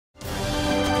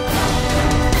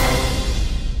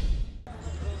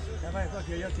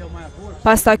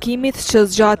Pas takimit që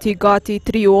zgjati gati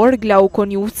 3 orë, Glau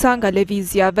Konjuca nga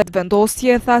Lëvizja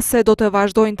Vetëvendosje tha se do të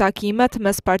vazhdojnë takimet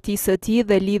mes partisë së tij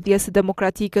dhe Lidhjes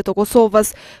Demokratike të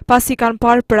Kosovës, pasi kanë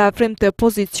parë parafrim të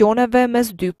pozicioneve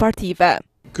mes dy partive.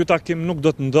 Ky takim nuk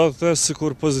do të ndodhte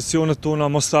sikur pozicionet tona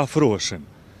mos të afroheshin.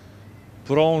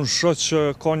 Pra unë shoh që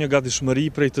ka një gatishmëri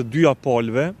prej të dyja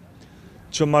palëve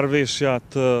që marrëveshja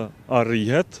të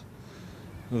arrihet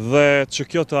dhe që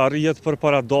kjo të arrihet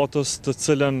përpara datës të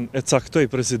cilën e caktoi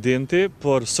presidenti,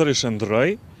 por sërish e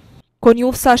ndroi.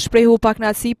 Konjuca shprehu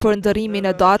pakënaqësi për ndërrimin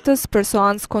e datës për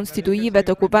seancë konstituive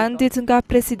të kuvendit nga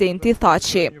presidenti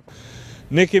Thaçi.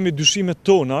 Ne kemi dyshimet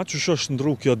tona që është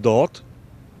ndru kjo datë,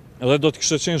 edhe do të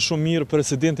kishte qenë shumë mirë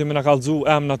presidenti me na kallëzu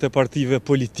emrat e partive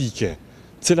politike,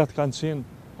 cilat kanë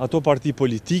qenë ato parti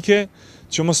politike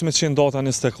që mos me qenë data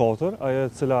 24, ajo e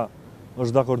cila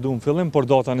është dakordu në fillim, por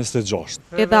data 26.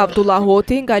 Edhe Abdullah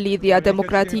Hoti nga Lidhja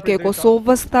Demokratike e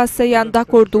Kosovës tha se janë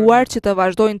dakorduar që të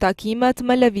vazhdojnë takimet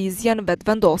me Lëvizjen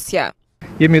Vetëvendosje.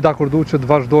 Jemi dakordu që të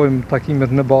vazhdojmë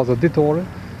takimet në baza ditore,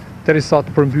 derisa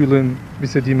të përmbyllim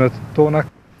bisedimet tona.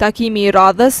 Takimi i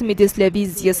radhës midis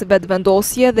Lëvizjes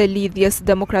Vetëvendosje dhe Lidhjes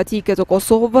Demokratike të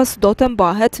Kosovës do të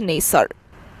mbahet nesër.